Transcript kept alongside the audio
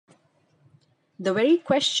The very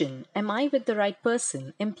question, am I with the right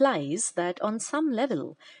person, implies that on some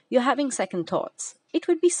level you're having second thoughts. It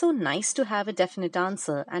would be so nice to have a definite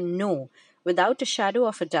answer and know without a shadow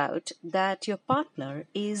of a doubt that your partner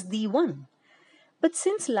is the one. But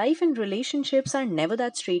since life and relationships are never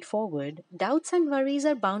that straightforward, doubts and worries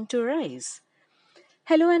are bound to arise.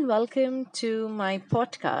 Hello and welcome to my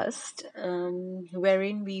podcast,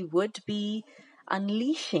 wherein we would be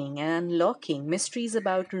unleashing and unlocking mysteries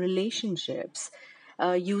about relationships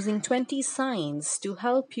using 20 signs to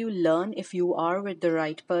help you learn if you are with the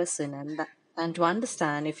right person and to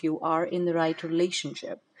understand if you are in the right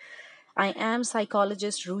relationship. I am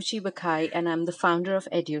psychologist Ruchi Bakai and I'm the founder of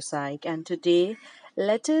EduPsych. And today,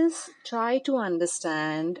 let us try to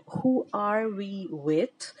understand who are we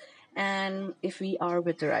with and if we are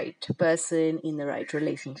with the right person in the right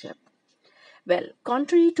relationship. Well,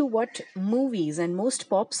 contrary to what movies and most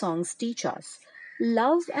pop songs teach us,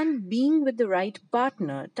 love and being with the right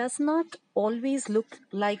partner does not always look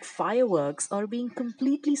like fireworks or being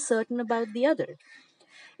completely certain about the other.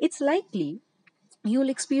 It's likely you'll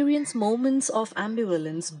experience moments of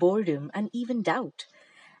ambivalence, boredom, and even doubt.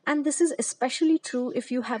 And this is especially true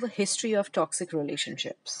if you have a history of toxic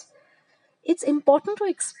relationships. It's important to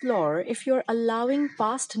explore if you're allowing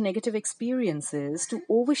past negative experiences to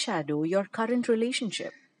overshadow your current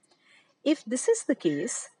relationship. If this is the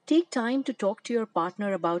case, take time to talk to your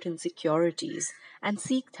partner about insecurities and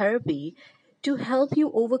seek therapy to help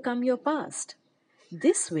you overcome your past.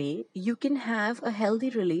 This way, you can have a healthy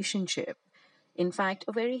relationship. In fact,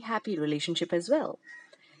 a very happy relationship as well.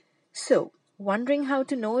 So, wondering how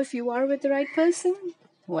to know if you are with the right person?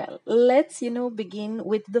 Well, let's begin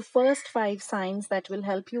with the first five signs that will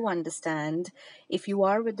help you understand if you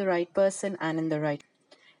are with the right person and in the right.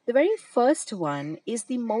 The very first one is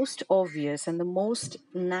the most obvious and the most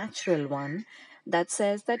natural one that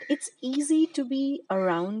says that it's easy to be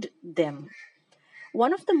around them.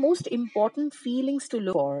 One of the most important feelings to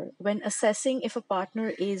look for when assessing if a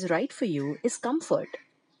partner is right for you is comfort.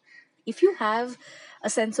 If you have a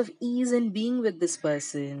sense of ease in being with this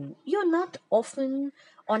person, you're not often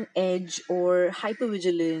on edge or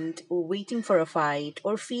hypervigilant or waiting for a fight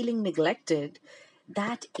or feeling neglected.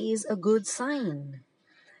 That is a good sign.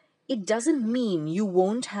 It doesn't mean you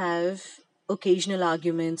won't have occasional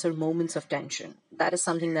arguments or moments of tension. That is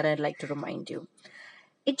something that I'd like to remind you.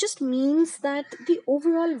 It just means that the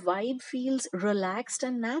overall vibe feels relaxed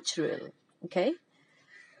and natural. Okay?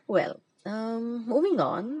 Well, moving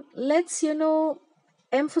on, let's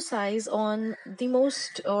emphasize on the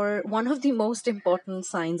most or one of the most important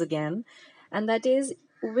signs again, and that is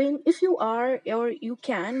when if you are or you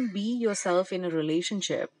can be yourself in a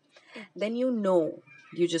relationship, then you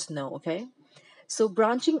just know, okay? So,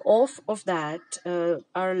 branching off of that,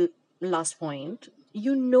 our last point,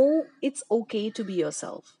 it's okay to be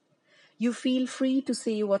yourself. You feel free to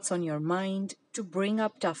say what's on your mind, to bring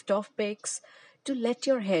up tough topics, to let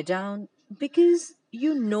your hair down, because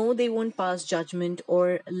you know they won't pass judgment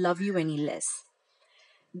or love you any less.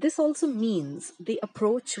 This also means they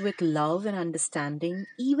approach with love and understanding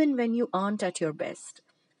even when you aren't at your best.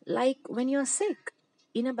 Like when you're sick,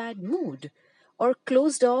 in a bad mood, or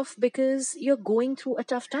closed off because you're going through a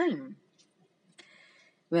tough time.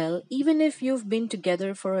 Well, even if you've been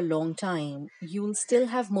together for a long time, you'll still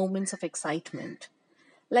have moments of excitement.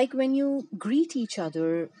 Like when you greet each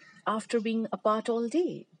other after being apart all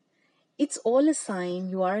day. It's all a sign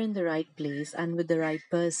you are in the right place and with the right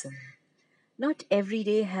person. Not every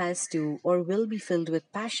day has to or will be filled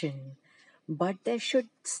with passion, but there should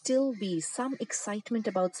still be some excitement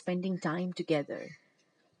about spending time together.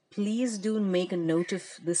 Please do make a note of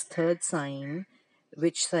this third sign,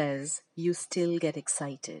 which says you still get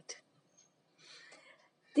excited.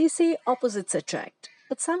 They say opposites attract,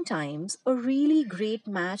 but sometimes a really great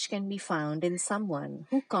match can be found in someone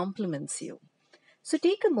who compliments you. So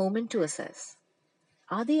take a moment to assess.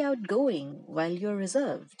 Are they outgoing while you're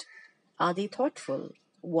reserved? Are they thoughtful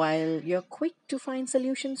while you're quick to find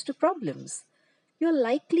solutions to problems? You're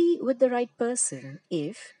likely with the right person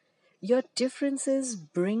if your differences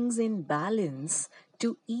brings in balance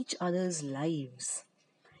to each other's lives.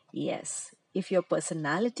 Yes, if your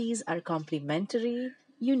personalities are complementary,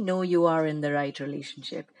 you know you are in the right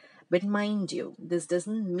relationship. But mind you, this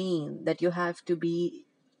doesn't mean that you have to be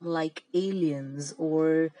like aliens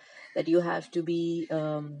or that you have to be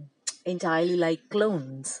entirely like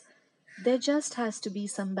clones. There just has to be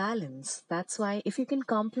some balance. That's why if you can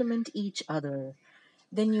complement each other,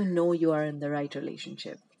 then you know you are in the right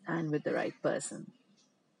relationship and with the right person.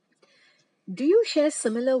 Do you share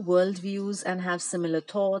similar worldviews and have similar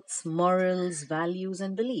thoughts, morals, values,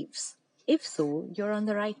 and beliefs? If so, you're on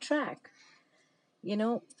the right track.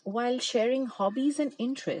 While sharing hobbies and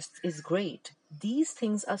interests is great, these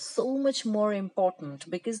things are so much more important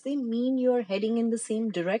because they mean you're heading in the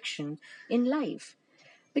same direction in life.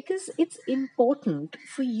 Because it's important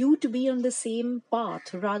for you to be on the same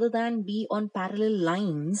path rather than be on parallel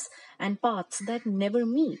lines and paths that never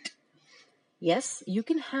meet. Yes, you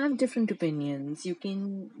can have different opinions, you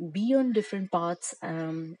can be on different paths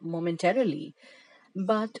momentarily,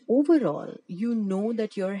 but overall, you know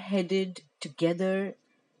that you're headed together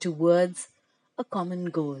towards a common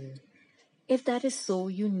goal. If that is so,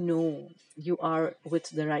 you know you are with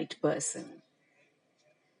the right person.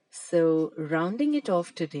 So, rounding it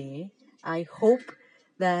off today, I hope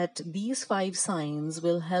that these five signs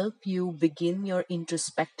will help you begin your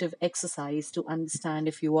introspective exercise to understand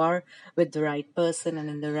if you are with the right person and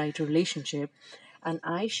in the right relationship. And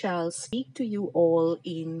I shall speak to you all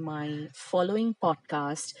in my following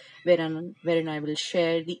podcast, wherein I will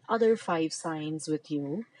share the other five signs with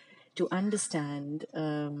you to understand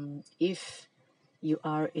if you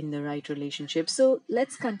are in the right relationship. So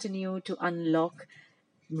let's continue to unlock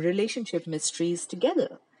relationship mysteries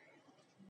together.